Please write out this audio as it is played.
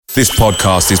This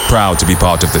podcast is proud to be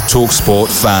part of the TalkSport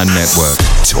Fan Network.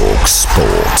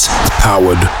 TalkSport.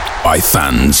 Powered by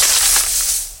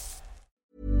fans.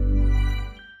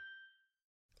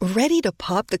 Ready to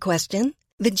pop the question?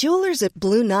 The jewelers at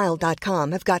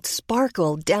BlueNile.com have got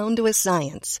sparkle down to a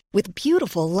science with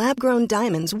beautiful lab-grown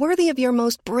diamonds worthy of your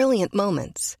most brilliant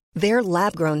moments. Their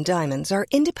lab-grown diamonds are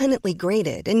independently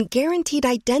graded and guaranteed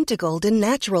identical to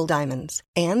natural diamonds.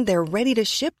 And they're ready to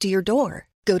ship to your door.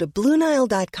 Go to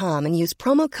BlueNile.com and use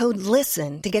promo code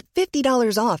LISTEN to get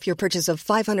 $50 off your purchase of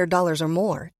 $500 or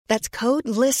more. That's code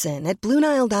LISTEN at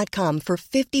BlueNile.com for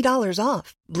 $50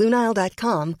 off.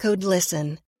 BlueNile.com, code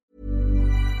LISTEN.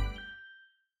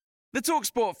 The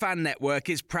TalkSport Fan Network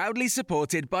is proudly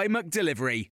supported by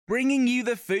McDelivery, bringing you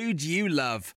the food you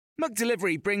love.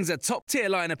 McDelivery brings a top-tier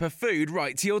lineup of food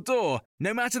right to your door.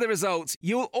 No matter the result,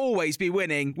 you'll always be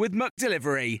winning with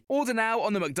McDelivery. Order now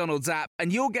on the McDonald's app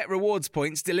and you'll get rewards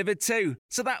points delivered too.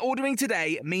 So that ordering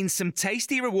today means some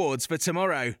tasty rewards for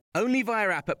tomorrow. Only via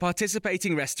app at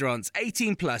participating restaurants.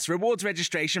 18 plus. Rewards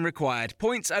registration required.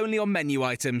 Points only on menu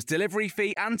items. Delivery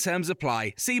fee and terms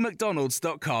apply. See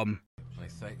mcdonalds.com.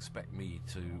 If they expect me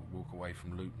to walk away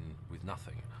from Luton with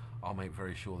nothing, I'll make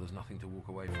very sure there's nothing to walk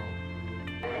away from.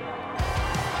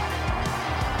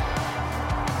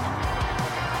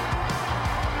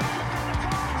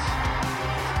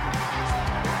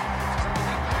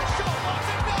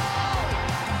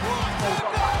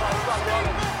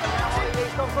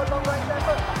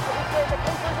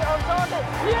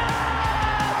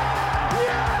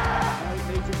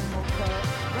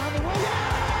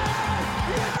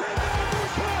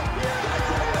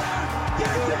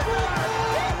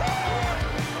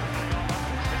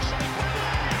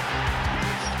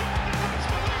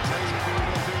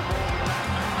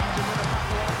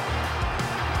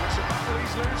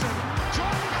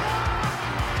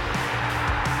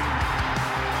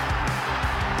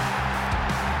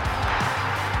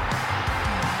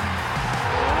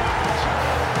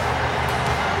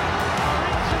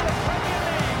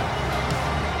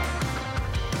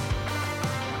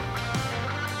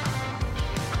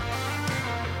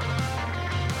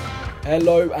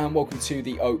 Hello and welcome to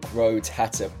the Oak Road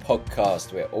Hatter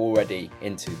podcast. We're already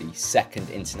into the second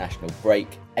international break,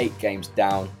 8 games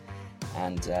down,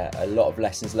 and a lot of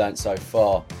lessons learnt so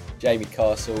far. Jamie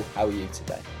Castle, how are you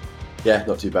today? Yeah,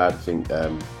 not too bad. I think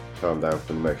calmed down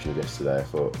from the emotion of yesterday. I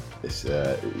thought this.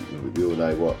 We all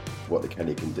know what the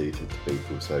Kenny can do to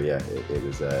people. So yeah, it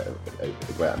was a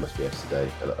great atmosphere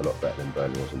yesterday. A lot better than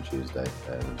Burnley was on Tuesday.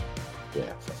 And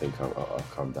yeah, I think I'll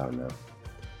calm down now.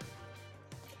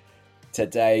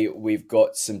 Today, we've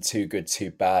got some too good,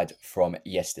 too bad from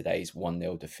yesterday's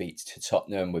 1-0 defeat to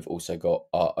Tottenham. We've also got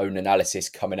our own analysis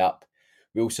coming up.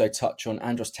 We also touch on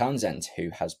Andros Townsend, who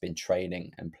has been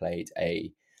training and played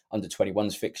a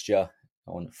under-21s fixture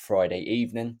on Friday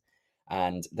evening.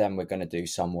 And then we're going to do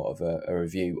somewhat of a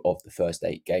review of the first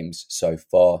 8 games so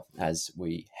far as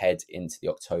we head into the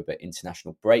October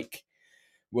international break.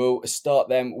 We'll start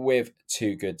then with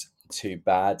too good, too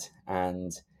bad.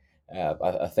 And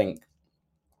I think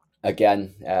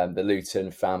again, the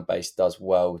Luton fan base does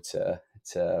well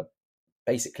to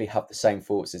basically have the same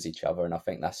thoughts as each other, and I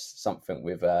think that's something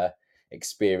we've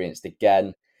experienced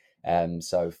again.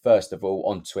 So first of all,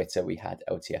 on Twitter, we had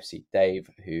LTFC Dave,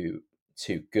 who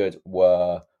too good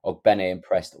were Ogbene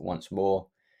impressed once more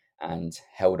and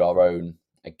held our own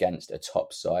against a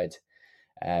top side.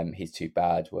 His too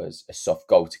bad was a soft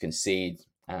goal to concede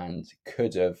and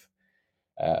could have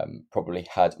probably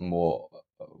had more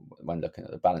when looking at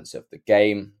the balance of the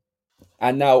game.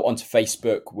 And now onto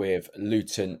Facebook with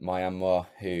Luton Myanmar,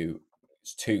 who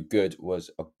was too good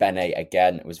was Ogbene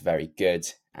again. It was very good.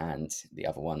 And the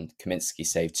other one, Kaminsky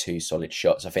saved 2 solid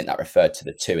shots. I think that referred to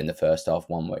the 2 in the first half,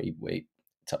 one where he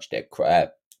touched it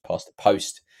past the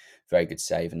post. Very good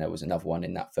save. And there was another one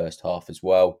in that first half as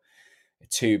well.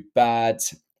 Too bad.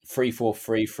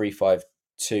 3-4-3,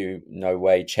 3-5-2, no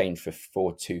way. Change for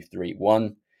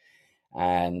 4-2-3-1.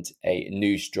 And a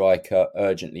new striker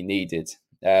urgently needed.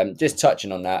 Just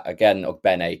touching on that again,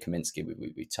 Ogbene, Kaminsky,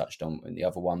 we touched on in the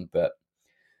other one, but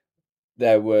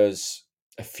there was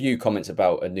a few comments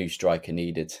about a new striker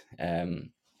needed.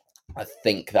 I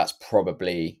think that's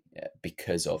probably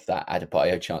because of that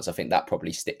Adebayo chance. I think that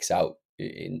probably sticks out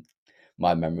in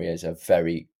my memory as a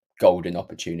very golden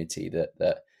opportunity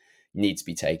that needs to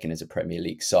be taken as a Premier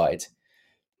League side.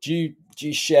 Do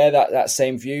you share that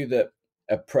same view that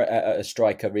a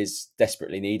striker is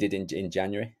desperately needed in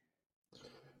January?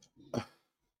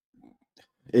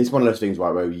 It's one of those things,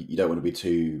 right, where you don't want to be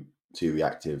too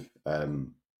reactive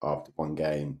after one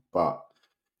game. But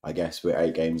I guess we're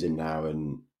 8 games in now,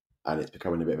 and and it's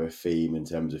becoming a bit of a theme in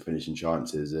terms of finishing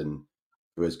chances. And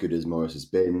for as good as Morris has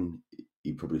been,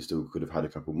 he probably still could have had a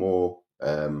couple more.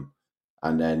 And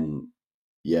then,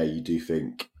 yeah, you do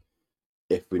think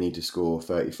if we need to score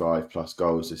 35 plus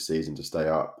goals this season to stay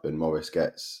up, and Morris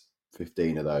gets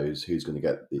 15 of those, who's going to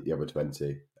get the other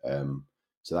 20?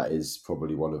 So that is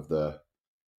probably one of the,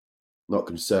 not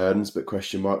concerns, but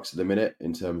question marks at the minute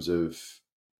in terms of,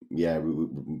 yeah,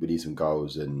 we need some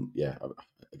goals. And yeah,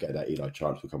 again, that Eli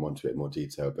chance, we'll come on to it in more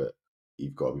detail, but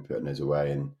you've got to be putting those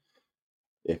away. And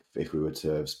if we were to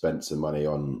have spent some money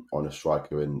on a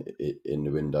striker in the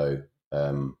window,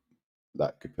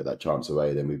 that could put that chance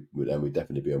away, then we'd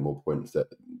definitely be on more points that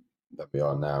we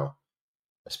are now.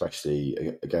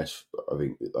 Especially, I guess, I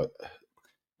think like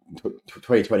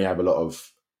 2020 have a lot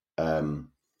of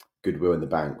goodwill in the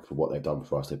bank for what they've done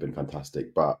for us. They've been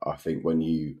fantastic, but I think when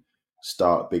you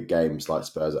start big games like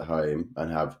Spurs at home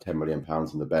and have £10 million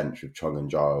on the bench with Chong and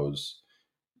Giles,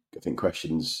 I think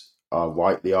questions are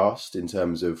rightly asked in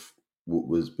terms of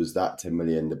was that 10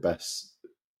 million the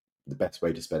best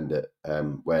way to spend it?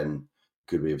 When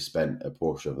could we have spent a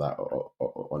portion of that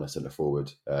on a centre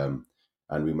forward?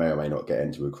 And we may or may not get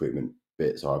into recruitment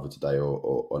bits either today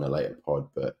or on a later pod,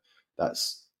 but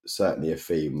that's certainly a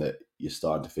theme that you're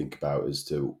starting to think about as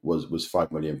to was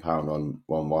 £5 million on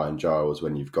Ryan Giles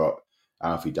when you've got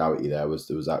Alfie Doughty there? Was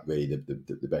that really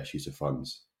the best use of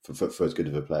funds for as good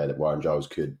of a player that Ryan Giles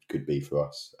could be for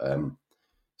us?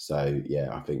 So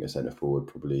yeah, I think a centre forward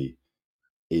probably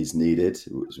is needed,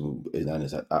 and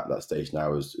it's at that stage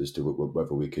now as to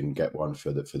whether we can get one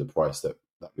for the price that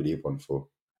we need one for.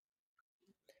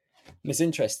 And it's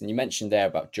interesting you mentioned there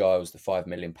about Giles, the £5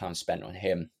 million spent on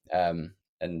him,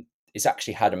 and it's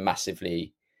actually had a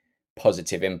massively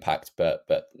positive impact, but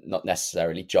not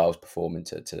necessarily Giles performing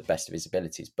to the best of his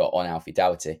abilities, but on Alfie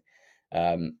Doughty.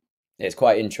 It's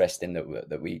quite interesting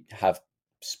that we have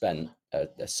spent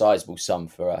a sizable sum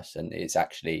for us, and it's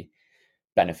actually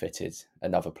benefited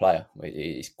another player.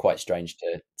 It's quite strange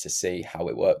to see how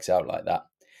it works out like that.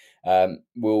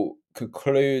 We'll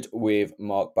conclude with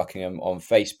Mark Buckingham on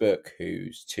Facebook,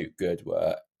 whose two good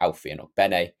were Alfie and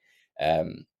Ogbene.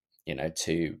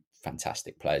 Two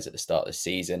fantastic players at the start of the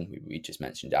season. We just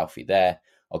mentioned Alfie there.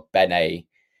 Ogbene,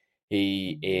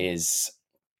 he is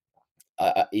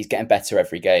he's getting better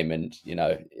every game, and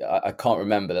I can't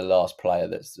remember the last player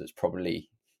that's probably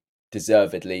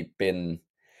deservedly been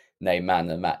named man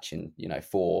of the match in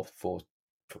four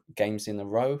games in a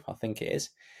row, I think it is.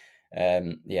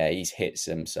 He's hit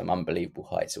some unbelievable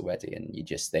heights already, and you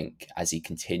just think as he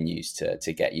continues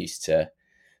to get used to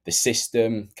the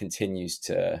system, continues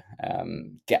to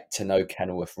get to know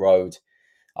Kenilworth Road,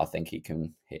 I think he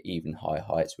can hit even higher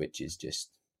heights, which is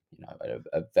just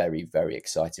a very, very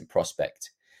exciting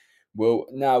prospect. We'll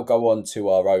now go on to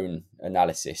our own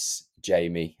analysis,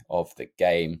 Jamie, of the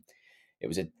game. It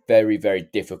was a very, very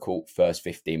difficult first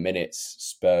 15 minutes.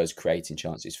 Spurs creating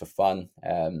chances for fun.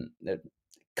 A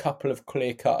couple of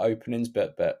clear-cut openings,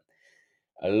 but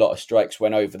a lot of strikes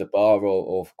went over the bar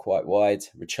or quite wide.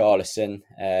 Richarlison,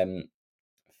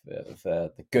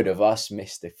 for the good of us,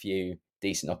 missed a few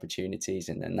decent opportunities,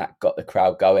 and then that got the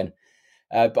crowd going.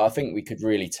 But I think we could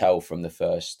really tell from the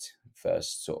first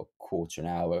sort of quarter an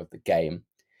hour of the game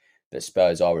that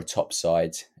Spurs are a top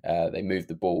side. They move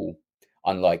the ball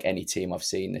unlike any team I've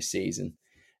seen this season.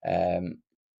 We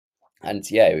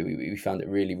found it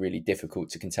really, really difficult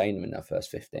to contain them in that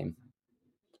first 15.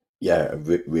 Yeah, a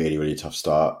really, really tough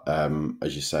start.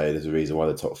 As you say, there's a reason why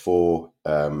they're top four.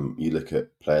 You look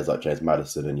at players like James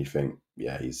Maddison and you think,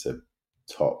 yeah, he's a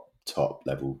top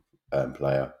level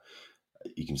player.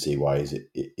 You can see why he's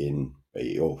in,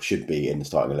 or should be in the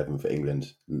starting 11 for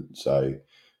England. So,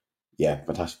 yeah,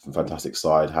 fantastic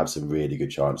side. Had some really good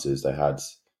chances. They had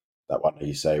that one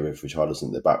you say with Richarlison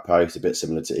at the back post, a bit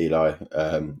similar to Eli,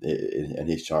 in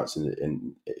his chance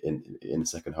in the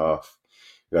second half.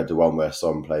 We had the one where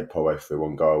Son played Poe for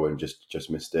one goal and just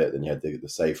missed it. Then you had the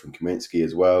save from Kaminsky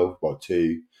as well. Well,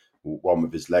 two, one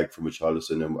with his leg from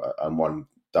Richarlison and one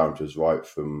down to his right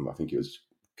from, I think it was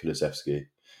Kulusevski.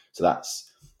 So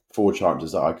that's four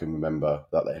chances that I can remember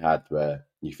that they had where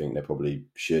you think they probably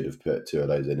should have put two of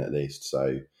those in at least.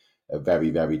 So a very,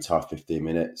 very tough 15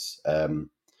 minutes. And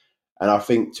I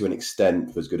think to an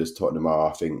extent, for as good as Tottenham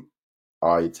are, I think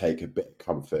I take a bit of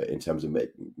comfort in terms of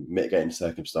mitigating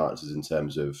circumstances in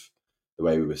terms of the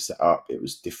way we were set up. It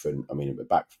was different. I mean,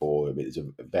 back four, I mean, it's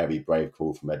a very brave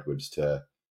call from Edwards to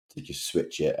just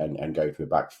switch it and go to a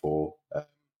back four,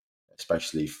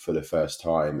 especially for the first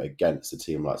time against a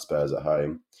team like Spurs at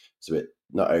home. So it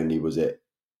not only was it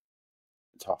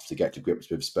tough to get to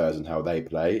grips with Spurs and how they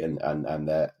play and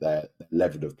their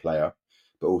level of player,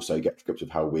 but also get to grips with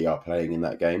how we are playing in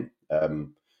that game.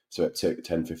 So it took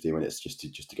 10, 15 minutes just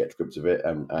to get to grips with it,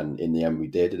 and in the end we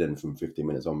did. And then from 15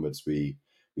 minutes onwards, we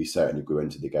certainly grew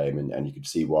into the game, and you could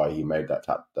see why he made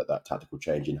that tactical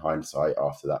change in hindsight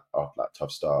after that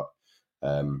tough start.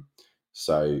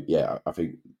 So yeah, I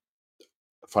think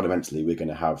fundamentally we're going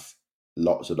to have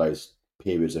lots of those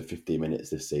periods of 15 minutes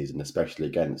this season, especially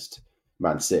against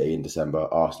Man City in December,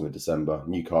 Arsenal in December,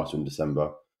 Newcastle in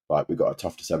December. Like, we've got a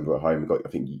tough December at home. We've got, I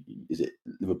think, is it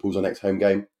Liverpool's our next home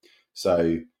game?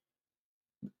 So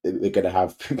we're going to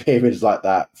have periods like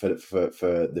that for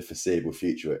the foreseeable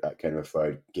future at Kenilworth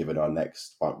Road, given our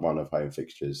next one of home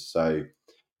fixtures. So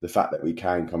the fact that we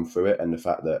can come through it, and the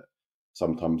fact that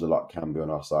sometimes the luck can be on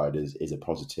our side is a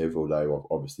positive. Although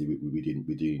obviously we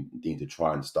do need to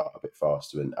try and start a bit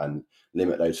faster and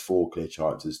limit those 4 clear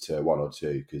chances to 1 or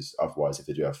 2, because otherwise, if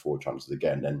they do have 4 chances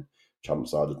again, then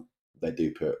chances are they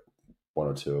do put 1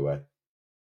 or 2 away.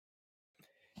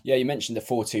 Yeah, you mentioned the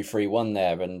 4-2-3-1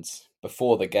 there, and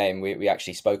before the game, we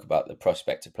actually spoke about the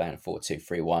prospect of playing a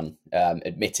 4-2-3-1.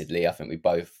 Admittedly, I think we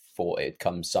both thought it'd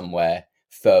come somewhere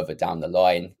further down the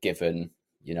line, given,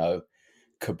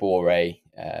 Kabore,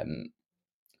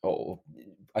 or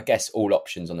I guess all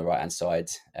options on the right-hand side.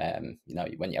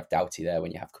 When you have Doughty there,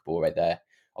 when you have Kabore there,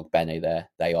 Ogbene there,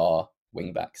 they are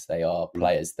wing-backs. They are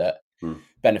players that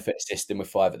benefit the system with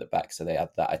 5 at the back, so they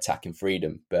have that attacking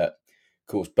freedom. But of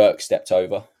course, Burke stepped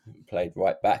over, played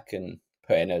right back, and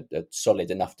put in a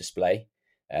solid enough display.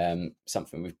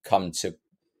 Something we've come to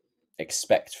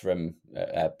expect from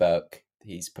Burke.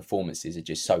 His performances are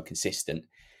just so consistent,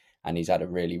 and he's had a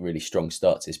really, really strong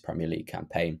start to this Premier League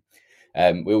campaign.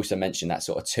 We also mentioned that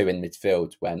sort of 2 in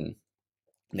midfield when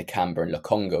Nakamba and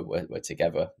Lokonga were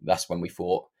together. That's when we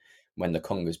thought, when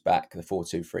Lokonga's back, the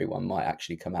 4-2-3-1 might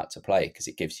actually come out to play, because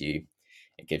it gives you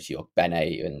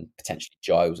Ogbene and potentially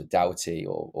Giles or Doughty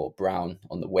or Brown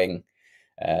on the wing.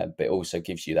 But it also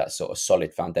gives you that sort of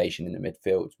solid foundation in the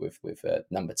midfield with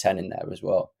number 10 in there as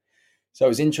well. So it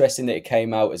was interesting that it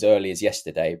came out as early as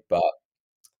yesterday. But,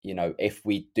 if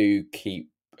we do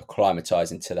keep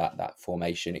acclimatizing to that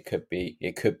formation,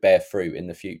 it could bear fruit in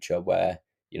the future where,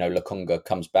 Lokonga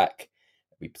comes back.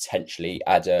 We potentially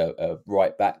add a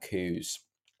right back who's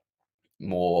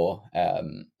more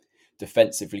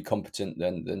defensively competent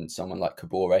than someone like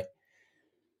Kabore.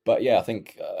 But yeah, I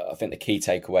think the key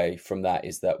takeaway from that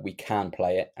is that we can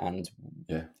play it, and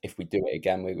if we do it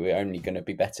again, we're only going to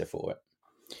be better for it.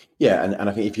 Yeah, and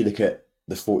I think if you look at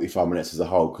the 45 minutes as a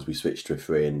whole, because we switched to a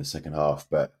 3 in the second half,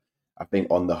 but I think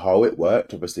on the whole it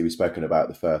worked. Obviously, we've spoken about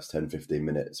the first 10, 15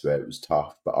 minutes where it was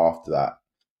tough, but after that,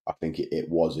 I think it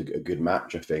was a good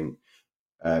match. I think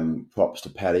props to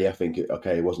Pelly. I think it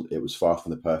was far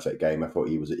from the perfect game. I thought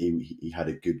he had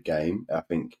a good game. I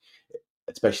think,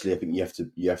 especially, I think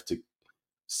you have to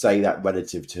say that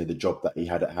relative to the job that he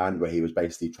had at hand, where he was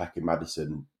basically tracking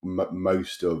Maddison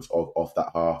most of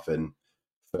that half, and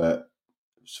for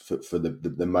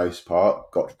the most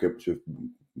part got to grips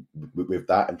with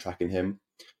that and tracking him.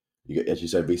 You get, as you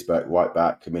said, Wiesberg right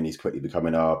back. I mean, he's quickly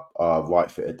becoming our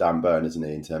right-footed Dan Burn, isn't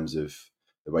he? In terms of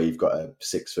the way you've got a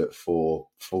 6'4"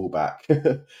 fullback.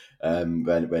 I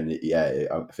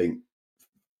think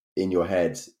in your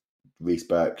head,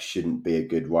 Wiesberg shouldn't be a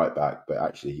good right back, but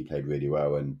actually he played really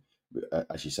well. And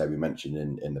as you say, we mentioned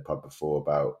in the pub before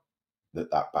about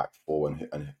that back 4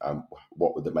 and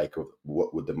what would the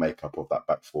makeup of that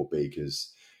back 4 be?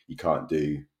 Because you can't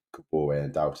do Kabore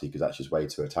and Doughty because that's just way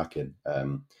too attacking.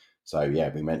 So yeah,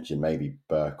 we mentioned maybe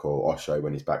Burke or Osho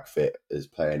when he's back fit is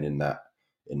playing in that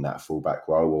full back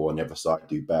role, or on the other side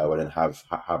do Bell and then have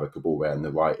a Kabore on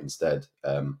the right instead.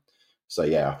 So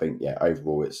yeah, I think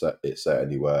overall it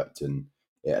certainly worked, and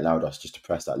it allowed us just to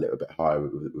press that a little bit higher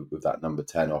with that number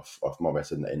 10 off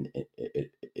Morris, and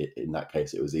in that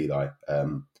case it was Eli.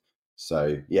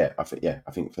 So yeah, I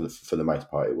think for the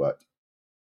most part it worked.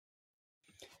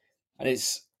 And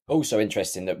it's also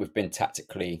interesting that we've been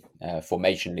tactically,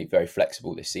 formationally very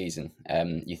flexible this season.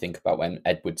 You think about when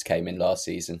Edwards came in last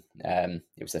season, it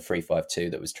was the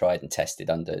 3-5-2 that was tried and tested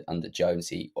under Jones.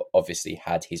 He obviously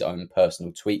had his own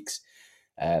personal tweaks,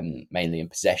 mainly in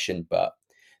possession, but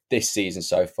this season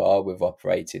so far, we've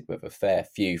operated with a fair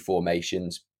few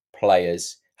formations,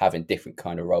 players having different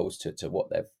kind of roles to what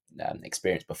they've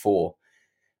experienced before.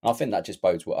 And I think that just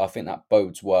bodes well. I think that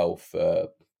bodes well for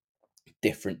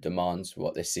different demands,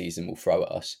 what this season will throw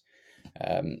at us.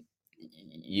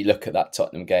 You look at that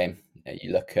Tottenham game,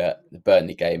 you look at the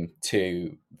Burnley game,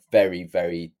 2 very,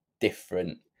 very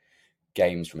different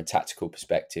games from a tactical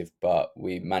perspective, but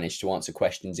we managed to answer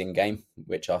questions in game,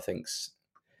 which I think's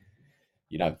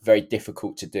very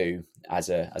difficult to do as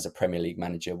a Premier League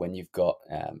manager when you've got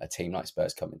a team like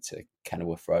Spurs coming to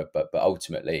Kenilworth Road. But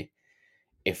ultimately,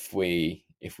 if we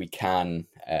can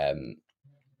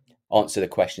answer the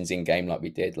questions in game like we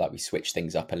did, like we switched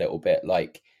things up a little bit,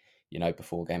 like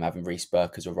before game having Reece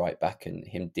Burke as a right back and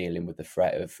him dealing with the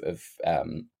threat of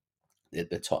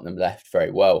the Tottenham left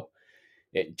very well.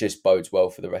 It just bodes well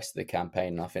for the rest of the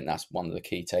campaign. And I think that's one of the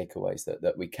key takeaways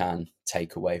that we can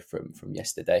take away from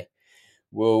yesterday.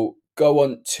 We'll go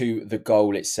on to the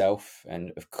goal itself.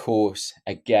 And of course,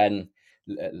 again,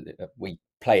 we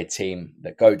play a team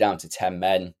that go down to 10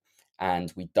 men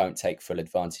and we don't take full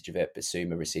advantage of it.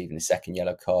 Basuma receiving a second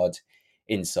yellow card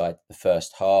inside the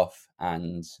first half,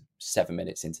 and 7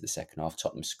 minutes into the second half,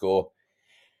 Tottenham score.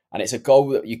 And it's a goal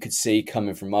that you could see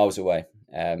coming from miles away.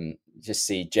 Just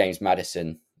see James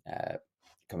Maddison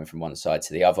coming from one side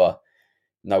to the other.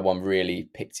 No one really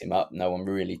picked him up. No one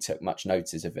really took much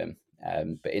notice of him.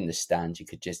 But in the stand,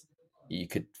 you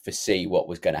could foresee what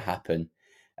was going to happen.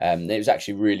 It was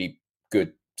actually really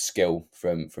good skill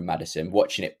from Maddison.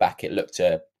 Watching it back, it looked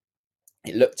a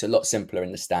lot simpler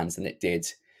in the stands than it did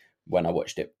when I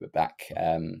watched it back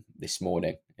this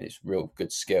morning. It's real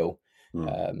good skill,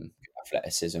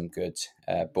 athleticism, good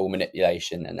ball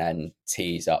manipulation, and then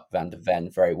tees up Van der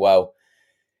Ven very well.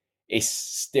 It's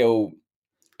still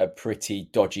a pretty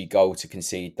dodgy goal to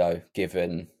concede, though,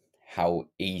 given how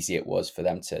easy it was for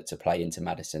them to play into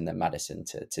Maddison, then Maddison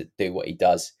to do what he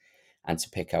does and to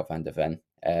pick out Van der Ven.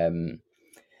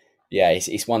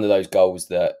 It's one of those goals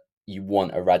that you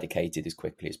want eradicated as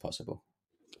quickly as possible.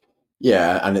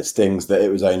 Yeah, and it stings that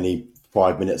it was only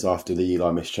 5 minutes after the Eli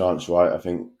missed chance, right? I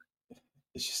think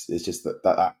it's just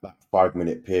that 5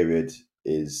 minute period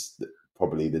is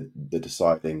probably the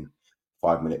deciding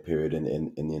 5 minute period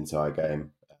in the entire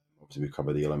game. Obviously, we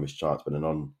covered the Eli missed chance, but then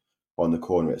on the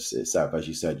corner itself, as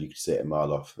you said, you could see it a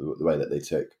mile off the way that they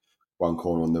took one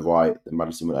corner on the right, and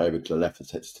Maddison went over to the left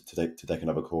to take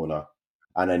another corner,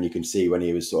 and then you can see when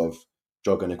he was sort of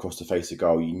jogging across the face of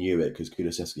goal, you knew it because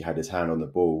Kulusevski had his hand on the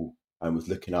ball and was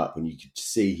looking up, and you could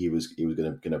see he was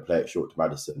going to play it short to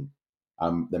Maddison.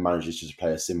 The manager's just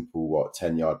play a simple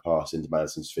 10-yard pass into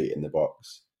Maddison's feet in the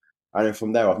box, and then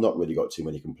from there I've not really got too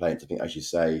many complaints. I think, as you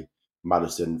say,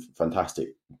 Maddison,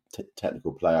 fantastic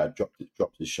technical player,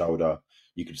 dropped his shoulder.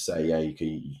 You could say, yeah,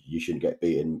 you shouldn't get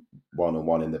beaten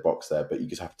 1-on-1 in the box there, but you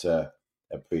just have to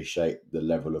appreciate the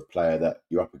level of player that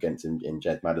you're up against in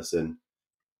Jed Maddison.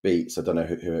 Beats, I don't know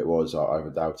who it was, either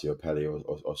Doughty or Pelly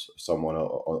or someone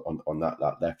on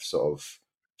that left sort of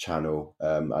channel,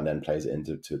 and then plays it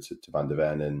into to Van der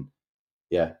Ven, and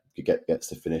yeah, gets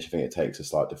to finish. I think it takes a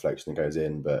slight deflection and goes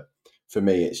in, but for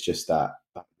me, it's just that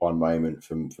one moment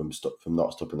from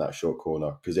not stopping that short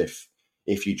corner. Because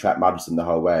if you trap Maddison the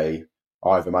whole way,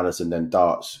 either Maddison then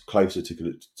darts closer to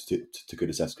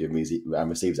Kulusevski and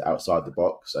receives it outside the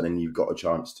box, and then you've got a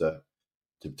chance to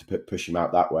push him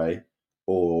out that way,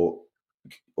 or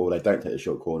they don't take the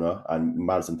short corner and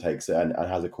Maddison takes it and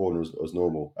has a corner as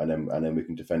normal, and then we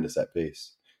can defend a set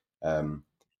piece.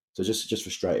 So just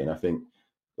frustrating. I think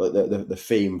the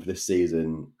theme for this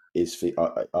season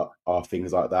are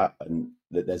things like that, and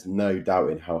there's no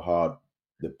doubting how hard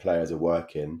the players are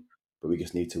working, but we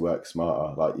just need to work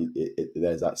smarter. Like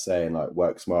there's that saying, like,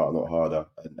 work smarter, not harder,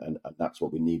 and that's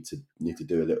what we need to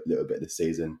do a little bit this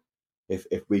season. If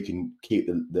we can keep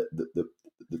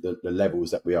the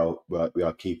levels that we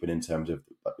are keeping in terms of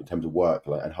work,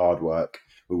 like, and hard work,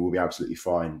 we will be absolutely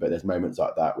fine. But there's moments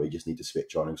like that where you just need to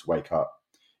switch on and just wake up.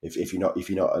 If you're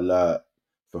not alert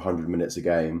for 100 minutes a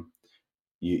game,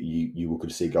 you will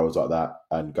see goals like that,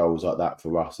 and goals like that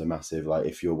for us are massive. Like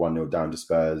if you're 1-0 down to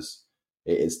Spurs,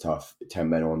 it is tough, 10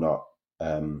 men or not.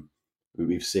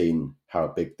 We've seen how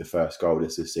big the first goal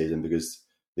is this season, because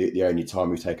the only time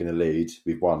we've taken the lead,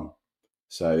 we've won.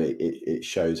 So it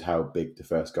shows how big the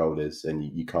first goal is, and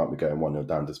you can't be going 1-0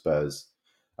 down to Spurs.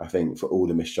 I think for all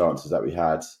the missed chances that we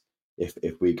had,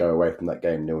 if we go away from that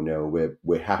game 0-0,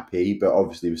 we're happy, but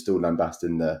obviously we're still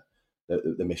lambasting the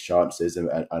missed chances,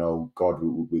 and oh God,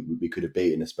 we could have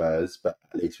beaten the Spurs, but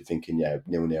at least we're thinking, yeah,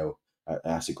 0-0,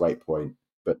 that's a great point.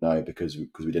 But no, because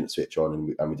we didn't switch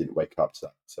on and we didn't wake up to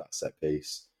that set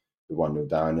piece, we're 1-0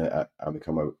 down, and we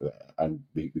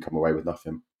come away with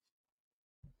nothing.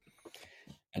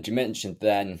 And you mentioned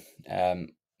then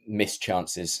missed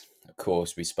chances. Of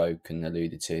course, we spoke and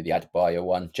alluded to the Adebayo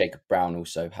one. Jacob Brown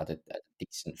also had a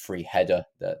decent free header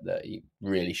that he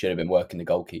really should have been working the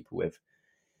goalkeeper with.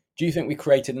 Do you think we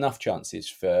created enough chances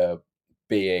for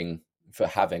having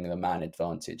the man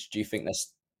advantage? Do you think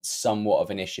there's somewhat of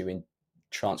an issue in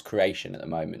chance creation at the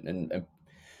moment, and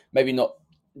maybe not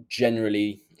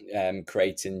generally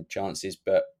creating chances,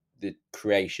 but the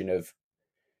creation of,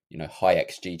 high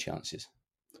XG chances?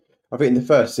 I think in the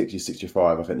first 60,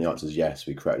 65, I think the answer is yes,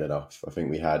 we created enough. I think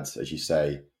we had, as you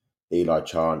say, Eli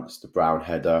chance, the Brown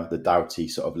header, the Doughty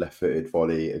sort of left-footed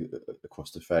volley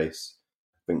across the face.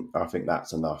 I think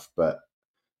that's enough. But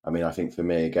I mean, I think for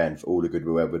me, again, for all the good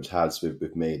Edwards has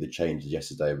with me, the changes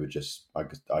yesterday were just, I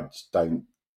just don't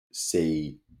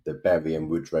see the Berry and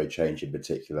Woodrow change in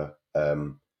particular.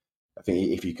 I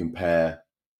think if you compare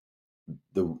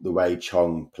the way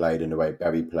Chong played and the way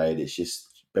Berry played, it's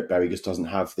just Berry just doesn't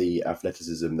have the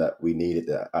athleticism that we needed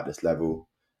at this level.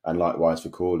 And likewise for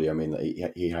Corley, I mean,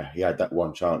 he had that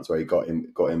one chance where he got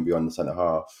him beyond the centre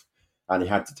half, and he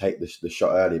had to take the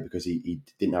shot early because he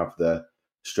didn't have the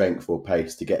strength or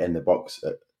pace to get in the box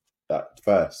at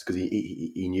first, because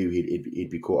he knew he'd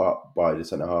be caught up by the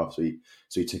centre half. So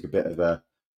he took a bit of a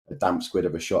damp squid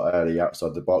of a shot early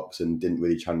outside the box and didn't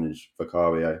really challenge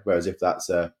Vicario. Whereas if that's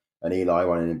an Eli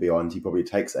running and beyond, he probably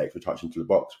takes the extra touch into the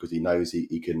box because he knows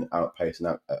he can outpace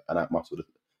and outmuscle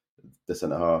the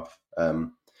centre half.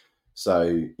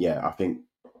 So yeah, I think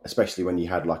especially when you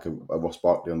had like a Ross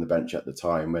Barkley on the bench at the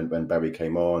time when Berry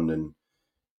came on, and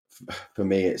for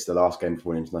me it's the last game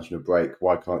before an international break.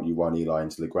 Why can't you run Eli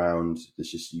into the ground? It's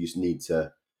just, you just need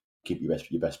to keep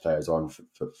your best players on for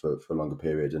a longer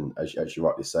period. And as you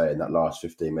rightly say, in that last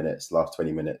 15 minutes, last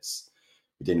 20 minutes,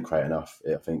 we didn't create enough.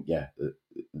 I think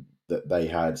that they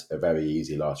had a very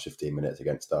easy last 15 minutes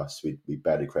against us. We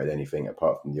barely created anything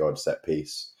apart from the odd set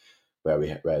piece where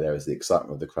there was the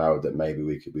excitement of the crowd that maybe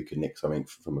we could nick something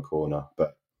from a corner.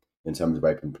 But in terms of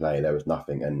open play, there was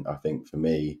nothing. And I think for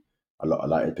me, I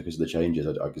like it because of the changes.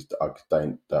 I just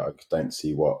don't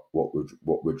see what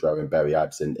Woodrow and Berry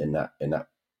adds in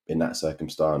that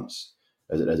circumstance.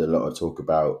 There's a lot of talk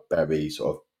about Berry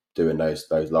sort of doing those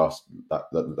last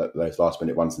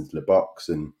minute ones into the box,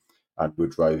 and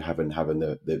Woodrow having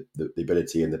the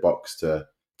ability in the box to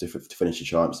finish the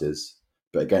chances.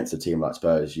 But against a team like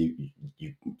Spurs,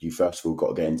 you first of all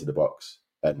got to get into the box,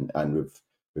 and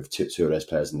with two of those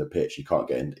players in the pitch, you can't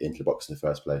get into the box in the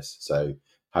first place. So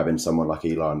having someone like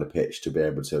Eli on the pitch to be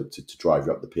able to drive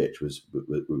you up the pitch was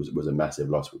a massive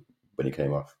loss when he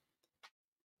came off.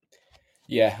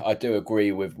 Yeah, I do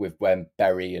agree with when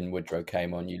Berry and Woodrow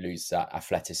came on, you lose that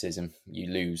athleticism,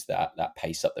 you lose that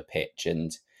pace up the pitch,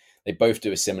 and they both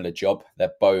do a similar job.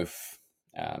 They're both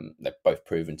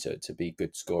proven to be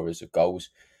good scorers of goals,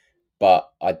 but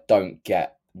I don't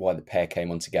get why the pair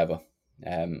came on together.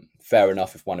 Fair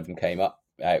enough if one of them came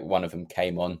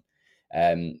on,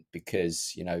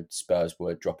 because Spurs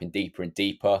were dropping deeper and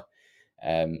deeper.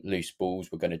 Loose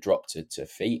balls were going to drop to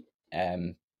feet,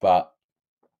 but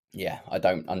yeah, I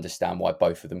don't understand why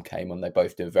both of them came on. They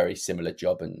both do a very similar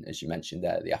job, and as you mentioned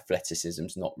there, the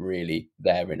athleticism's not really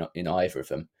there in either of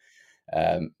them.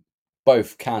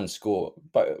 Both can score,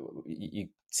 but you've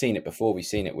seen it before. We've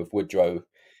seen it with Woodrow,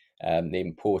 the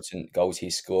important goals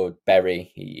he's scored.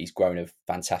 Berry, he's grown a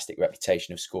fantastic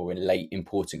reputation of scoring late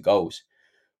important goals,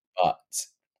 but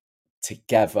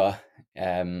together,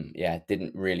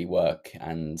 didn't really work.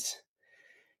 And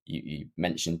you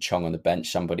mentioned Chong on the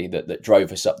bench, somebody that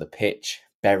drove us up the pitch.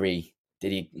 Berry,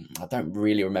 I don't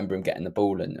really remember him getting the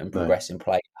ball and progressing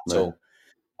play at all.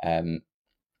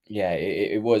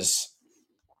 It was.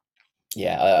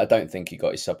 Yeah, I don't think he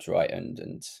got his subs right,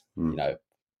 and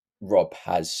Rob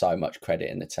has so much credit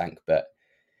in the tank, but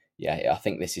yeah, I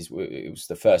think it was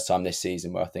the first time this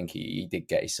season where I think he did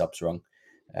get his subs wrong,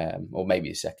 or maybe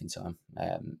the second time.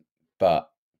 But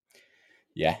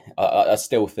yeah, I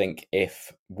still think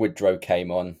if Woodrow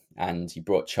came on and he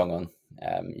brought Chong on,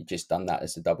 he just done that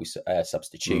as a double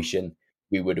substitution,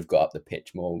 we would have got up the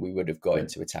pitch more. We would have got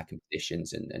into attacking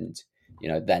positions, and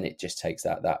then it just takes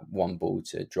that one ball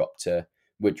to drop to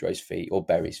Woodrow's feet or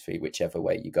Berry's feet, whichever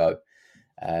way you go.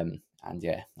 And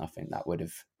yeah, I think that would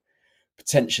have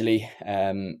potentially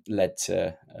led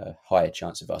to a higher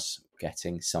chance of us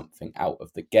getting something out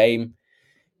of the game.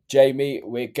 Jamie,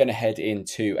 we're going to head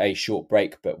into a short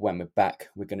break, but when we're back,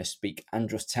 we're going to speak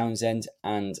Andros Townsend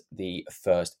and the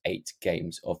first 8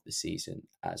 games of the season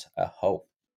as a whole.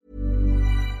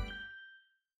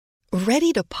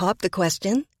 Ready to pop the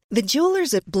question? The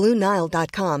jewelers at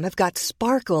BlueNile.com have got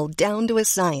sparkle down to a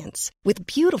science with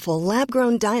beautiful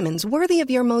lab-grown diamonds worthy of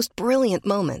your most brilliant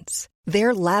moments.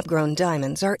 Their lab-grown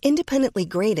diamonds are independently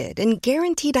graded and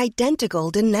guaranteed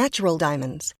identical to natural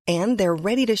diamonds, and they're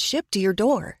ready to ship to your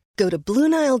door. Go to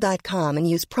BlueNile.com and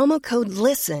use promo code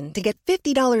LISTEN to get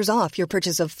 $50 off your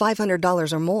purchase of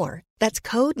 $500 or more. That's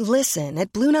code LISTEN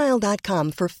at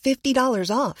BlueNile.com for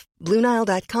 $50 off.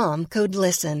 BlueNile.com, code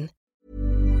LISTEN.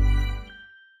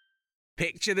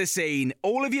 Picture the scene.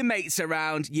 All of your mates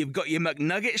around, you've got your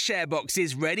McNugget share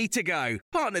boxes ready to go.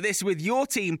 Partner this with your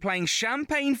team playing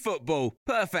champagne football.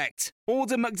 Perfect.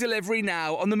 Order McDelivery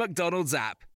now on the McDonald's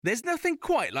app. There's nothing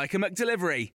quite like a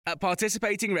McDelivery. At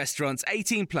participating restaurants,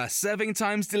 18 plus, serving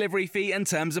times, delivery fee and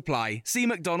terms apply. See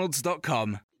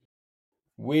mcdonalds.com.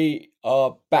 We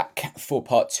are back for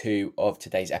part 2 of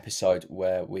today's episode,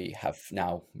 where we have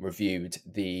now reviewed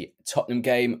the Tottenham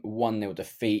game, 1-0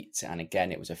 defeat. And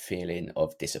again, it was a feeling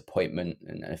of disappointment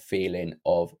and a feeling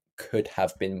of could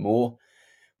have been more.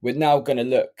 We're now going to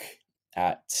look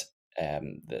at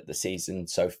the season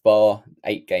so far,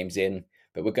 8 games in.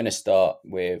 But we're going to start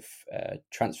with a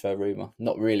transfer rumour.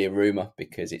 Not really a rumour,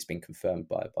 because it's been confirmed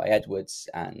by Edwards,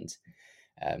 and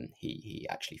he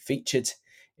actually featured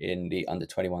in the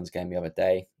under-21s game the other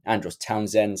day. Andros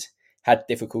Townsend had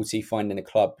difficulty finding a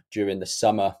club during the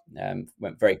summer.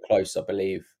 Went very close, I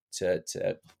believe, to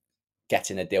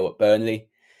getting a deal at Burnley.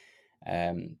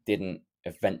 Didn't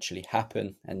eventually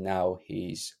happen, and now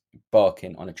he's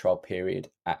embarking on a trial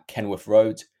period at Kenilworth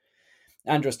Road.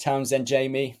 Andros Townsend,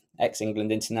 Jamie,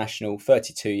 ex-England international,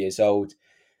 32 years old,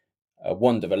 a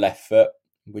wand of a left foot.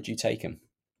 Would you take him?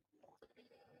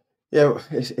 Yeah,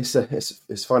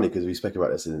 it's funny because we spoke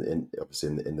about this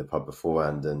obviously in the pub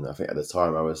beforehand, and I think at the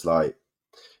time I was like,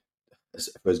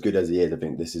 for as good as he is, I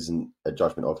think this isn't a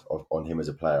judgment on him as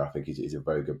a player. I think he's a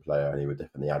very good player, and he would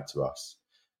definitely add to us.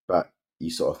 But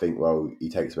you sort of think, well, he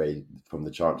takes away from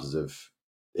the chances of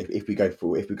if we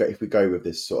go with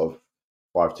this sort of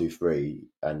 5-2-3,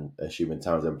 and assuming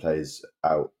Townsend plays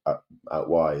out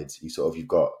wide, you've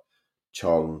got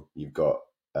Chong, you've got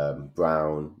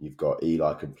Brown, you've got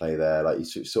Eli can play there. Like,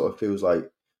 it sort of feels like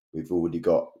we've already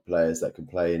got players that can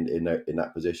play in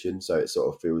that position. So it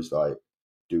sort of feels like,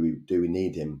 do we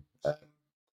need him?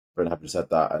 But having said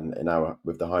that, and now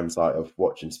with the hindsight of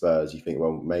watching Spurs, you think,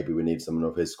 well, maybe we need someone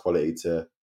of his quality to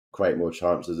create more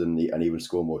chances and even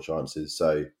score more chances.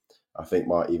 So I think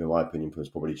my opinion has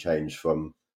probably changed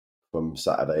from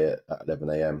Saturday at 11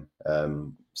 a.m.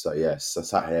 So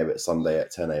sat here at Sunday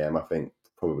at 10 a.m. I think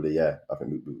probably, I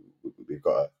think we've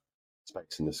got a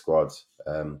space in the squad.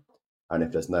 And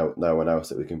if there's no one else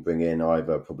that we can bring in,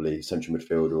 either probably central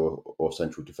midfielder or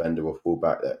central defender or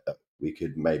fullback that we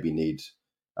could maybe need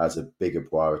as a bigger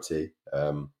priority,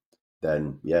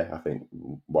 then I think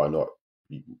why not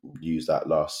use that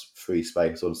last free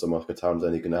space on someone like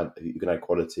Townsend? You can add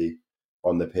quality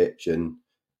on the pitch, and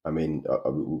I mean,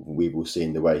 we've all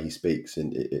seen the way he speaks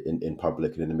in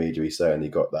public and in the media. He's certainly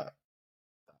got that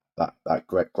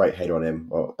great head on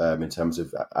him in terms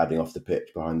of adding off the pitch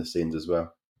behind the scenes as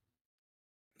well.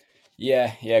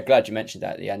 Yeah, glad you mentioned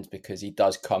that at the end, because he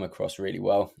does come across really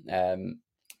well.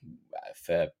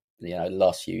 For the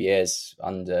last few years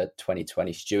under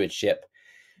 2020 stewardship,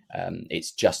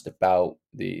 it's just about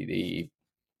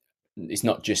it's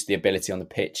not just the ability on the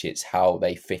pitch, it's how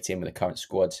they fit in with the current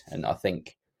squad. And I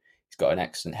think he's got an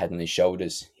excellent head on his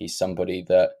shoulders. He's somebody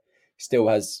that still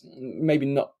has maybe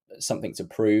not something to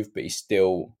prove, but he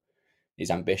still is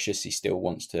ambitious. He still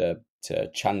wants to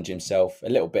challenge himself, a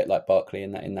little bit like Barkley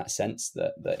in that sense,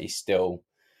 that he's still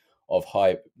of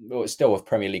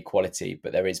Premier League quality,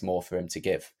 but there is more for him to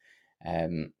give.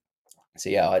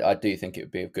 I do think it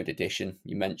would be a good addition.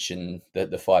 You mentioned the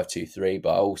 5-2-3, but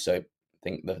I also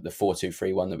think the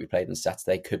 4-2-3 one that we played on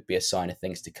Saturday could be a sign of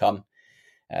things to come.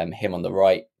 Him on the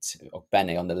right, or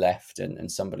Benny on the left, and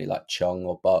somebody like Chong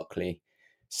or Barkley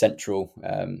central.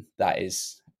 That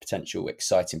is a potential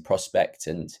exciting prospect.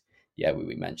 And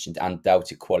we mentioned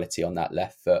undoubted quality on that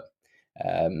left foot.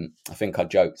 I think I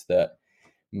joked that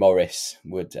Morris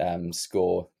would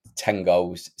score 10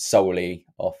 goals solely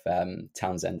off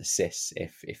Townsend assists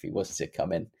if he was to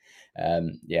come in.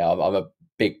 I'm a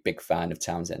big fan of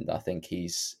Townsend. I think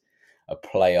he's a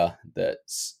player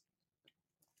that's,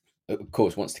 of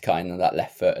course, wants to cut in on that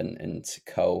left foot and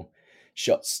curl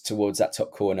shots towards that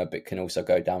top corner, but can also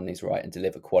go down his right and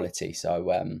deliver quality. So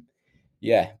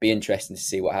be interesting to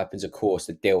see what happens. Of course,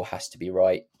 the deal has to be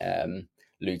right.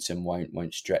 Luton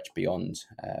won't stretch beyond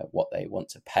what they want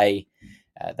to pay.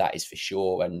 That is for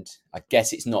sure. And I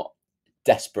guess it's not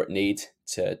desperate need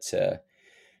to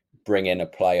bring in a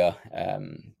player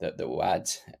that will add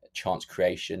chance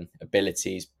creation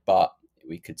abilities, but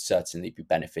we could certainly be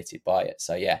benefited by it.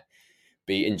 So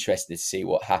be interested to see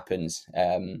what happens.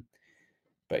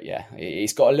 But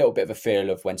it's got a little bit of a feel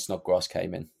of when Snodgrass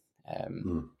came in.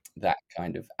 That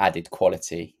kind of added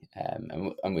quality,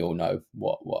 and we all know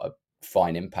what a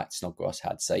fine impact Snodgrass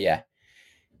had. So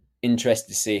interested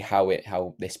to see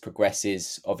how this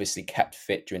progresses. Obviously kept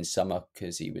fit during summer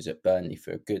because he was at Burnley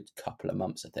for a good couple of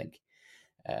months, I think.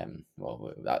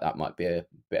 Well, that might be a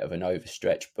bit of an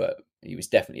overstretch, but he was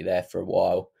definitely there for a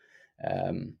while.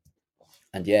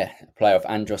 And yeah, playoff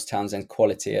Andros Townsend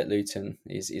quality at Luton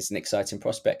is an exciting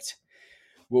prospect.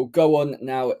 We'll go on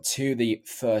now to the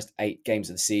first 8 games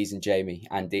of the season, Jamie,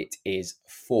 and it is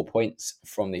 4 points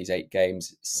from these 8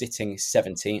 games, sitting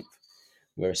 17th.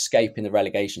 We're escaping the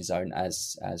relegation zone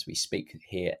as we speak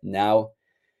here now.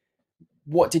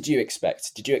 What did you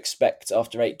expect? Did you expect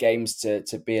after 8 games to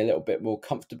be a little bit more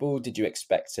comfortable? Did you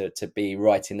expect to be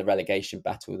right in the relegation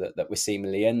battle that we're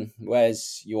seemingly in?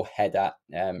 Where's your head at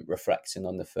reflecting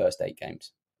on the first 8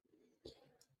 games?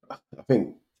 I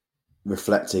think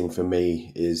reflecting for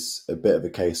me is a bit of a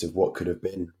case of what could have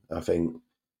been. I think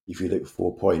if you look at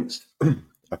 4 points,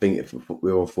 I think if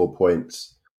we were on 4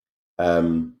 points, but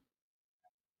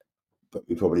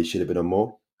we probably should have been on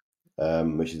more,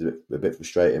 which is a bit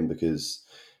frustrating because,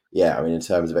 yeah, I mean, in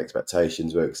terms of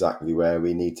expectations, we're exactly where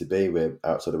we need to be. We're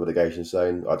outside the relegation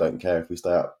zone. I don't care if we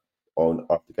stay up on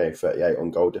after game 38 on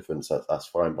goal difference. That's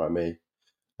fine by me.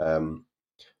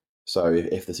 So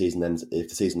if the season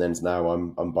ends now,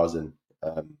 I'm buzzing.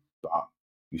 But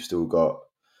you've still got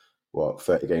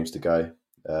 30 games to go,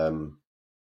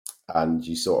 and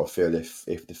you sort of feel if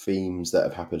the themes that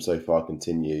have happened so far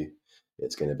continue,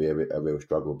 it's going to be a real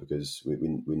struggle because we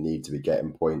need to be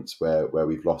getting points where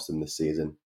we've lost them this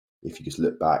season. If you just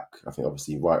look back, I think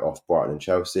obviously right off Brighton and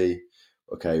Chelsea,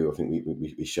 okay, I think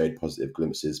we showed positive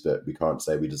glimpses, but we can't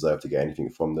say we deserve to get anything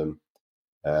from them.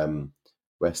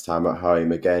 West Ham at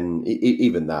home again,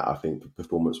 even that I think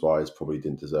performance-wise probably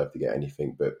didn't deserve to get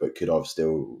anything, but could have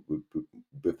still with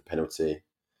the penalty.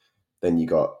 Then you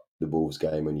got the Wolves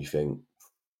game and you think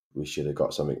we should have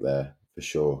got something there for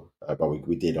sure. But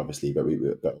we did obviously, but we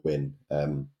got a win.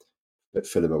 But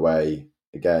Fulham away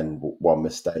again, one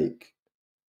mistake,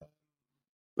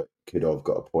 but could have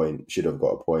got a point, should have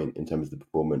got a point in terms of the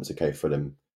performance. Okay,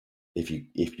 Fulham. If you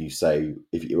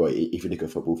look at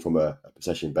football from a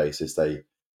possession basis, they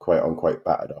quite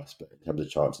battered us, but in terms of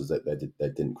chances, they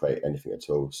didn't create anything at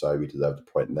all. So we deserved a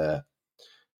point there.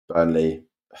 Burnley,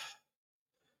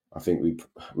 I think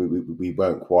we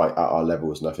weren't quite at our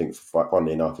levels, and I think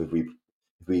funnily enough, if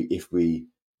we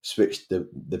switched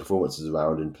the performances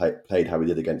around and played how we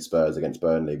did against Spurs against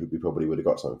Burnley, we probably would have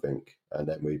got something, and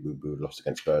then we would have lost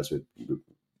against Spurs with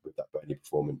that Burnley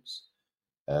performance.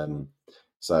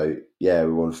 So yeah,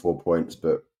 we won 4 points,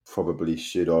 but probably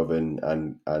should have,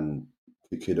 and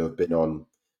we could have been on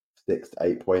 6 to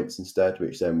 8 points instead,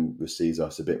 which then sees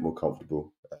us a bit more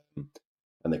comfortable.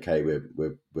 And okay,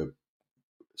 we're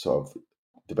sort of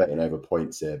debating over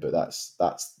points here, but that's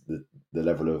the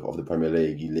level of the Premier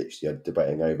League. You literally are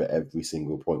debating over every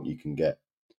single point you can get.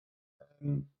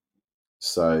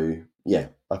 So yeah,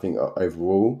 I think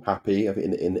overall happy. I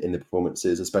think in the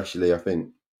performances, especially I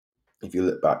think. If you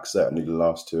look back, certainly the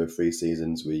last 2 or 3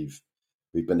 seasons, we've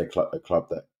been a club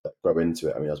that grow into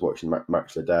it. I mean, I was watching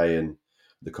Match of the Day, and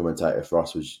the commentator for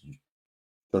us was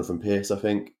Jonathan Pearce, I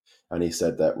think, and he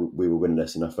said that we were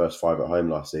winless in our first 5 at home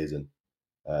last season.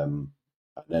 And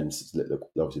then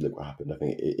obviously look what happened. I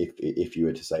think if you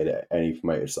were to say that any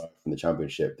promoted side from the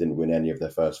Championship didn't win any of their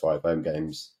first 5 home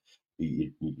games,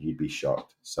 you'd be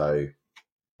shocked. So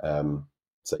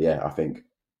yeah, I think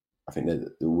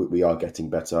that we are getting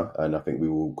better, and I think we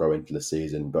will grow into the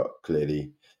season. But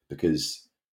clearly, because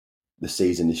the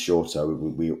season is shorter,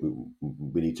 we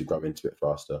need to grow into it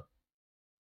faster.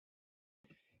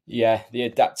 Yeah, the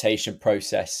adaptation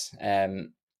process.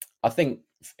 I think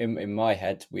in my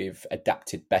head we've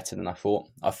adapted better than I thought.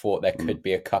 I thought there could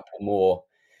be a couple more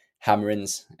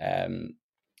hammerings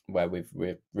where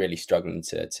we're really struggling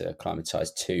to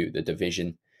acclimatise to the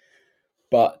division,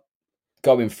 but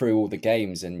going through all the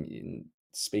games and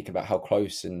speaking about how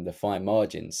close and the fine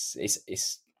margins,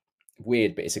 it's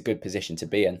weird, but it's a good position to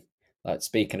be in. Like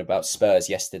speaking about Spurs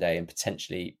yesterday and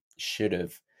potentially should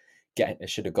have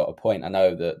got a point. I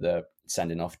know that the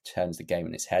sending off turns the game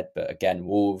in its head, but again,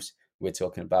 Wolves we're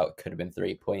talking about could have been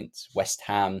 3 points. West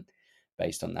Ham,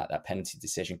 based on that penalty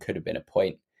decision, could have been a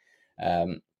point.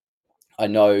 I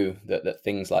know that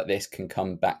things like this can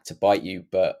come back to bite you,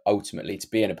 but ultimately to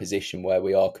be in a position where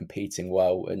we are competing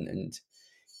well and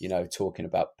talking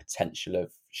about potential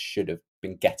of should have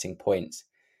been getting points,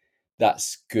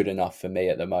 that's good enough for me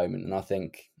at the moment. And I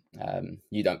think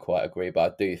you don't quite agree,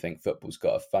 but I do think football's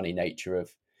got a funny nature of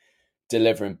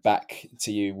delivering back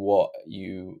to you what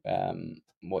you've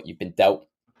been dealt.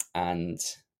 And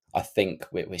I think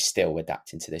we're still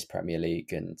adapting to this Premier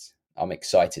League, and I'm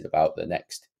excited about the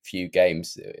next few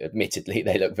games. Admittedly,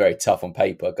 they look very tough on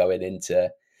paper going into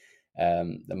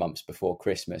the months before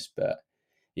Christmas, but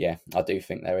yeah, I do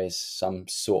think there is some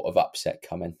sort of upset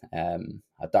coming. I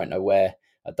don't know where,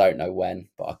 I don't know when,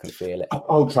 but I can feel it.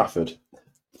 Old Trafford.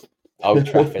 Old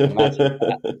Trafford, imagine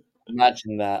that.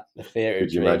 Imagine that, the theatre of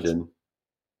Could you dreams. imagine?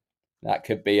 That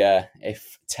could be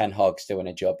if Ten Hag's still in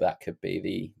a job, that could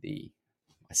be the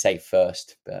I say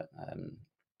first, but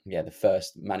yeah, the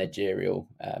first managerial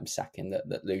sacking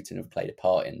that Luton have played a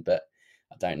part in. But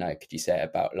I don't know. Could you say it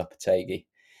about Lopetegui?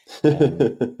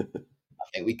 I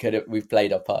think we've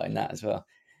played our part in that as well.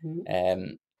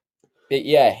 But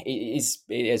yeah,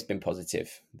 it has been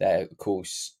positive. There, of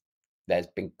course, there's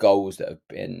been goals that have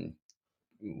been,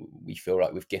 we feel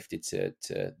like we've gifted to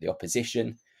the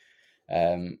opposition.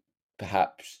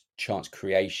 Perhaps chance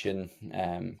creation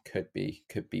could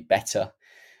be better,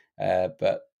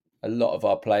 but a lot of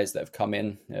our players that have come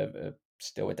in are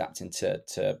still adapting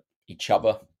to each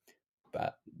other.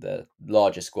 But the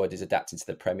larger squad is adapting to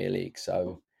the Premier League,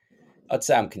 so I'd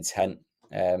say I'm content.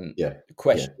 Yeah.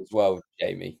 Question as well,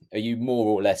 Jamie: are you more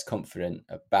or less confident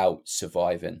about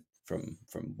surviving from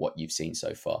what you've seen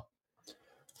so far?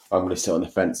 I'm going to sit on the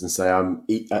fence and say I'm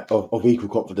of equal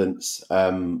confidence.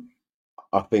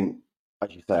 I think, as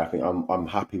you say, I think I'm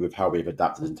happy with how we've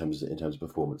adapted in terms of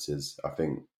performances. I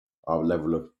think our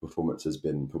level of performance has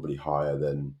been probably higher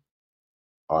than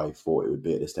I thought it would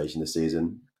be at this stage in the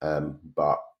season.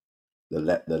 But the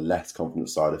less confident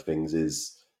side of things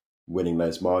is winning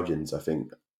those margins. I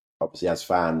think, obviously, as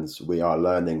fans, we are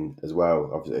learning as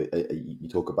well. Obviously, you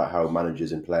talk about how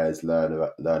managers and players learn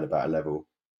about a level.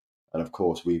 And of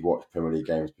course, we've watched Premier League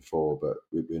games before, but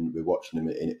we're watching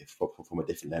them from a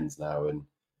different lens now. And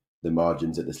the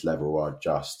margins at this level are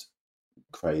just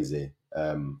crazy.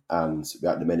 And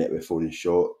at the minute, we're falling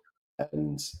short.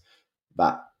 And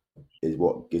that is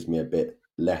what gives me a bit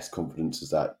less confidence. Is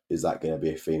that going to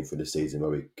be a theme for the season where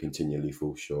we continually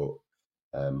fall short?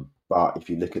 But if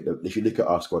you look at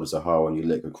our squad as a whole and you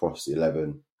look across the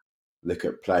 11, look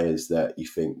at players that you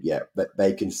think, yeah, that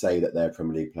they can say that they're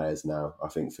Premier League players now. I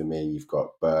think for me, you've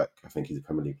got Burke. I think he's a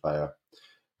Premier League player.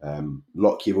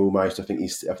 Lockyer almost. I think he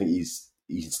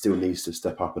still needs to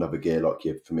step up another gear.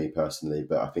 Lockyer for me personally,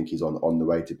 but I think he's on the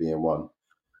way to being one.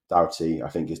 Doughty, I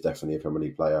think, is definitely a Premier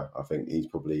League player. I think he's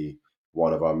probably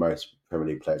one of our most Premier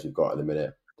League players we've got at the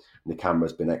minute.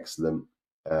 Nakamura's been excellent.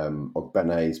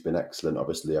 Ogbene's been excellent.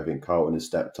 Obviously, I think Carlton has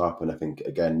stepped up, and I think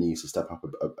again needs to step up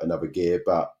another gear.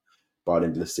 But by the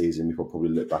end of the season, we will probably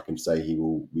look back and say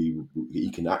he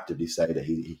can actively say that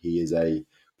he is a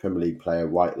Premier League player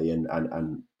rightly,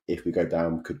 and if we go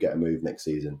down, could get a move next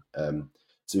season.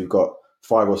 So we've got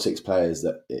 5 or 6 players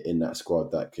that in that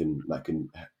squad that can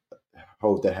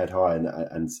hold their head high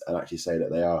and actually say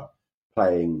that they are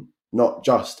playing not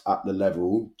just at the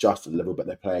level, but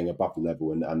they're playing above the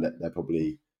level, and that they're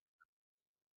probably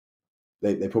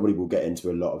they probably will get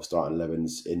into a lot of starting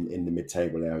 11s in the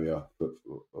mid-table area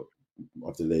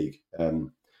of the league,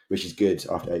 which is good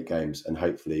after 8 games, and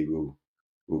hopefully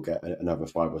we'll get another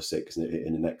 5 or 6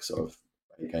 in the next sort of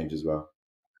 8 games as well.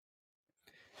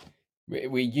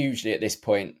 We usually at this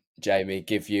point, Jamie,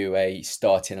 give you a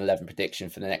starting 11 prediction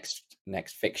for the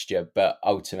next fixture, but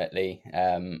ultimately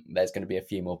there's going to be a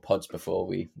few more pods before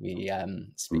we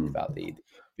speak about the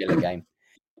Villa game.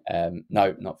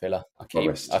 No, not Villa. I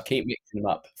keep mixing them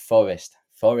up. Forest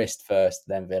first,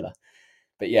 then Villa.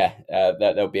 But yeah,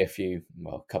 there'll be a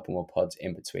couple more pods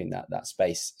in between that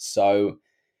space. So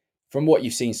from what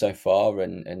you've seen so far,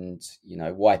 and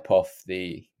wipe off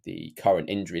the current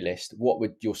injury list, what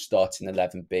would your starting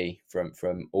 11 be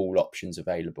from all options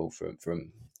available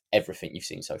from everything you've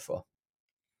seen so far?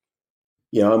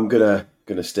 Yeah, I'm gonna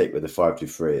stick with the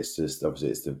 5-2-3. It's just obviously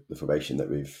it's the formation that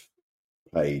we've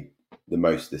played the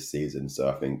most this season, so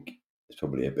I think it's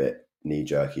probably a bit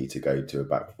knee-jerky to go to a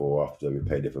back 4 after we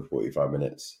played it for 45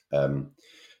 minutes.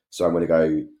 So I'm going to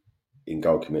go in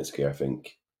goal Kaminsky. I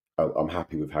think I'm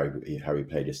happy with how he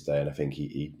played yesterday, and I think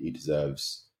he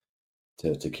deserves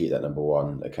to keep that number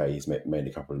 1. Okay, he's made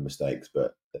a couple of mistakes,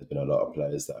 but there's been a lot of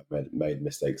players that have made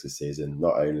mistakes this season,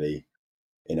 not only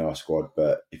in our squad,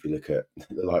 but if you look at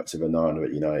the likes of Onana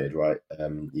at United, right,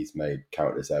 he's made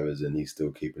countless errors and he's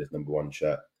still keeping his number 1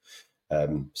 shirt.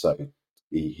 So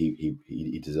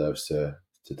he deserves to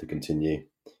continue.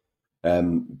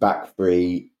 Back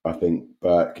 3, I think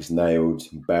Burke is nailed,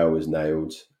 Bell is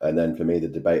nailed, and then for me the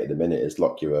debate at the minute is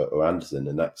Lockyer or Anderson,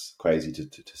 and that's crazy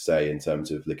to say in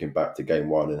terms of looking back to game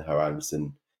 1 and how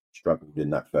Anderson struggled in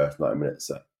that first 90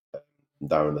 minutes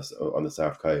down on the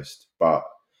south coast. But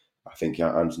I think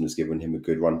Anderson has given him a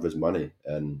good run for his money,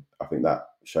 and I think that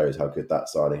shows how good that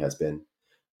signing has been.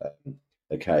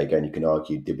 okay, again, you can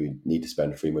argue, did we need to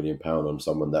spend £3 million on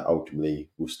someone that ultimately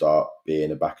will start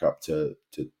being a backup to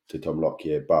Tom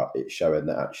Lockyer? But it's showing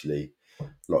that actually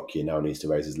Lockyer now needs to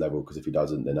raise his level, because if he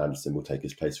doesn't, then Anderson will take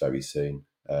his place very soon,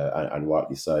 and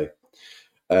rightly so.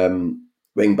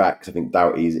 Wing backs, I think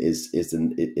Doughty is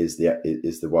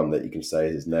the one that you can say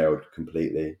is nailed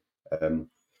completely.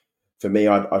 For me,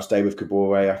 I'd stay with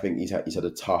Kabore. I think he's had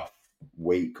a tough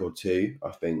week or two.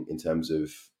 I think in terms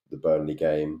of the Burnley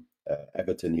game,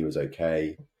 Everton he was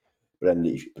okay, but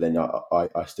then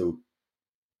I still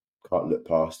can't look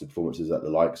past the performances that the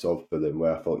likes of Fulham,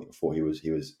 where I thought he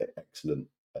was excellent.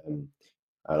 Um,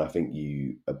 and I think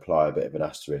you apply a bit of an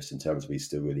asterisk in terms of he's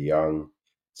still really young.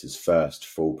 It's his first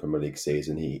full Premier League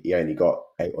season. He only got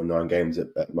 8 or 9 games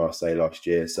at Marseille last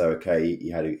year. So okay, he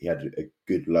had a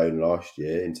good loan last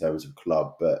year in terms of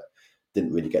club, but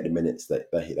didn't really get the minutes that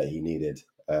he needed.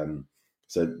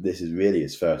 So this is really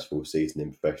his first full season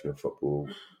in professional football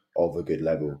of a good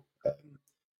level.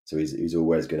 So he's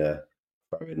always going to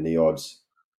throw in the odds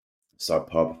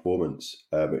subpar performance,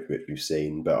 which we've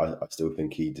seen, but I still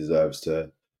think he deserves to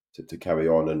carry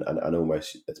on, and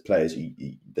almost as players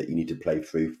that you need to play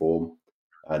through form,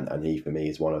 and he for me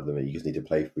is one of them. You just need to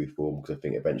play through form, because I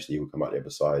think eventually he'll come out the other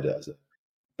side as a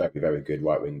very, very good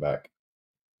right wing back.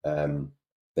 Then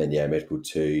yeah, midfield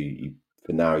two.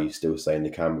 For now, you still saying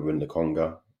the Canberra and the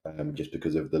Conga, just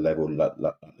because of the level that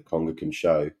the Conga can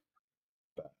show.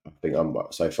 I think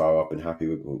so far I've been happy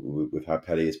with how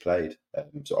Pelly has played.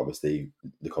 So obviously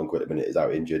the Conqueror at the minute is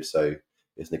out injured, so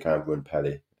it's Nakamura and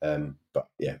Pelly. But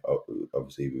yeah,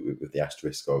 obviously with the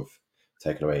asterisk of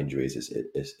taking away injuries,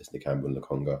 it's Nakamura and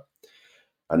Lakonga.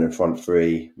 And then front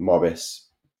three, Morris,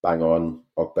 bang on.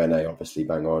 Ogbene, obviously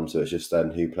bang on. So it's just then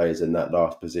who plays in that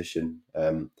last position.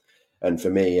 And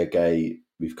for me, again,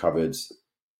 we've covered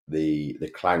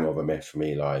the clang of a myth from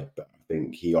Eli, but I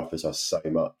think he offers us so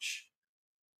much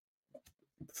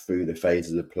through the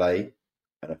phases of play.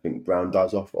 And I think Brown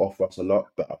does offer us a lot,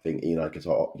 but I think Eli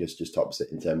just tops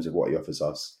it in terms of what he offers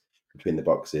us between the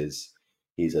boxes.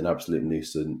 He's an absolute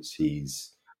nuisance. He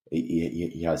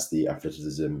has the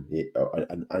athleticism,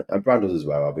 and Brown does as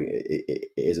well. I think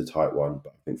it is a tight one,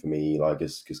 but I think for me, Eli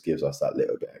just gives us that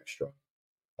little bit extra.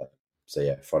 So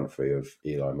yeah, front three of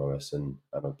Eli, Morris, and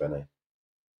Ogbene.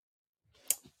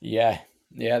 Yeah,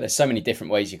 there's so many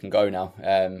different ways you can go now,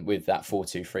 with that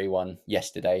 4-2-3-1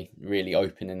 yesterday, really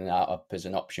opening that up as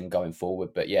an option going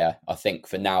forward. But yeah, I think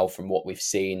for now, from what we've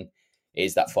seen,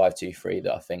 is that 5-2-3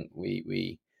 that I think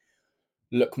we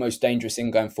look most dangerous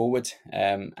in going forward,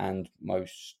 and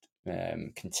most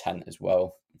content as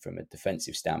well from a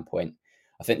defensive standpoint.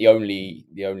 I think the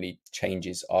only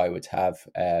changes I would have,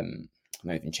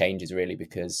 not even changes really,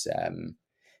 because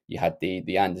you had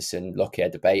the Anderson Lockyer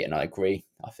debate, and I agree.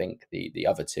 I think the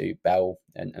other two, Bell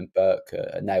and Burke,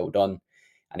 are nailed on,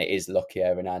 and it is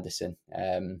Lockyer and Anderson.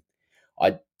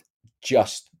 I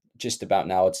just about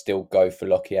now I'd still go for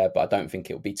Lockyer, but I don't think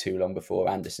it'll be too long before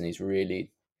Anderson is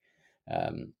really,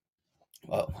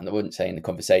 well, and I wouldn't say in the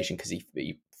conversation, because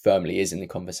he firmly is in the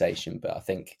conversation, but I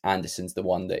think Anderson's the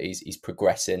one that he's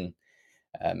progressing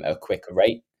at a quicker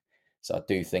rate. So I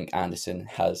do think Anderson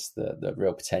has the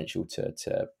real potential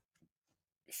to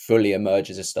fully emerge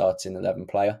as a starting 11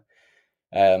 player.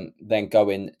 Then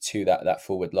going to that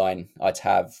forward line, I'd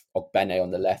have Ogbene on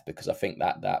the left, because I think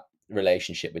that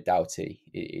relationship with Doughty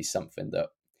is something that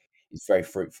is very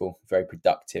fruitful, very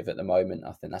productive at the moment.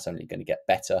 I think that's only going to get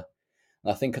better.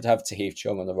 And I think I'd have Tahith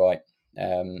Chong on the right.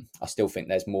 I still think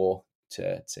there's more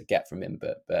to get from him,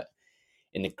 but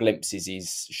in the glimpses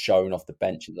he's shown off the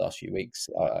bench in the last few weeks,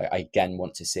 I again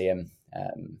want to see him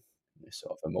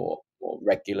sort of a more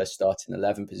regular starting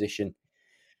 11 position.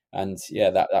 And yeah,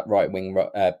 that right wing,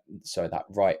 that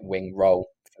right wing role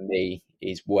for me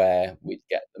is where we'd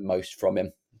get the most from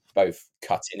him, both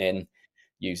cutting in,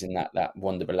 using that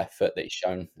wonderful left foot that he's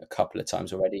shown a couple of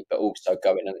times already, but also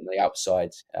going on the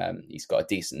outside. He's got a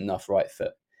decent enough right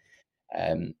foot.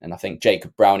 And I think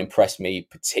Jacob Brown impressed me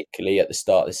particularly at the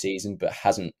start of the season, but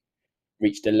hasn't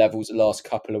reached the levels the last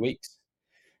couple of weeks.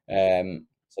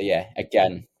 So yeah,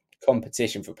 again,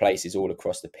 competition for places all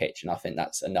across the pitch, and I think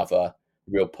that's another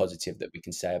real positive that we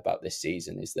can say about this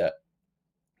season, is that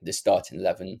the starting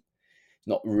 11 is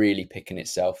not really picking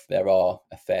itself. There are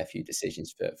a fair few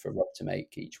decisions for Rob to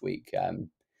make each week.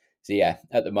 So yeah,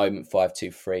 at the moment,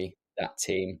 5-2-3, that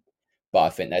team. But I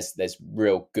think there's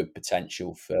real good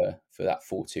potential for that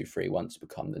 4-2-3-1 to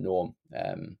become the norm.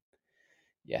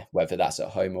 Yeah, whether that's at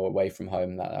home or away from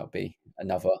home, that'll be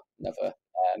another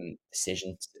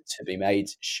decision to be made,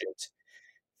 should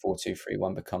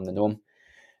 4-2-3-1 become the norm.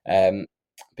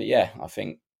 But yeah, I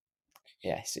think,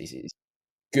 yeah,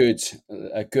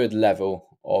 a good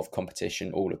level of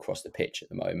competition all across the pitch at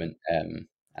the moment, and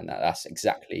that's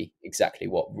exactly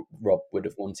what Rob would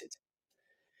have wanted.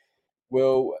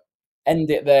 We'll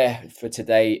end it there for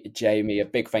today, Jamie. A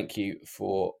big thank you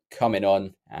for coming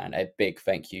on, and a big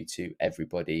thank you to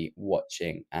everybody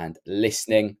watching and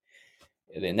listening.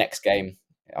 The next game,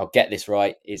 I'll get this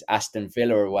right, is Aston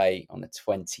Villa away on the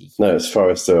 20th. No, it's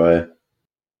Forest away.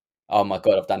 Oh my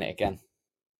God, I've done it again.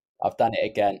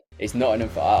 It's not an.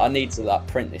 I need to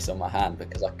print this on my hand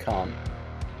because I can't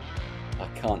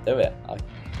do it.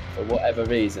 For whatever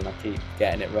reason, I keep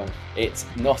getting it wrong. It's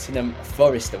Nottingham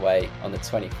Forest away on the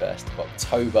 21st of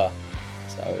October.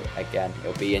 So again,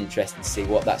 it'll be interesting to see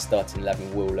what that starting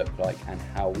 11 will look like and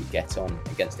how we get on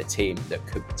against a team that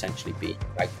could potentially be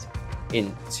dragged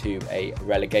into a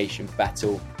relegation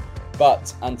battle.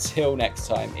 But until next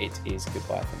time, it is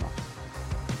goodbye for now.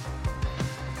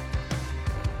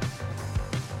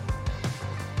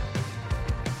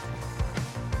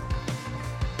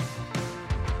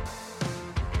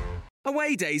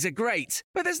 Away days are great,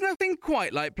 but there's nothing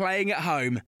quite like playing at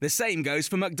home. The same goes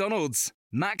for McDonald's.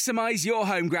 Maximise your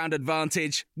home ground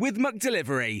advantage with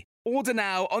McDelivery. Order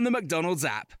now on the McDonald's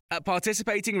app. At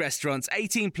participating restaurants,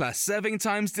 18 plus, serving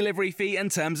times, delivery fee and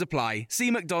terms apply.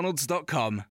 See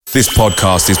mcdonalds.com. This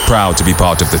podcast is proud to be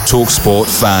part of the TalkSport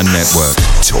Fan Network.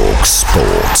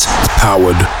 TalkSport.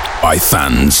 Powered by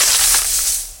fans.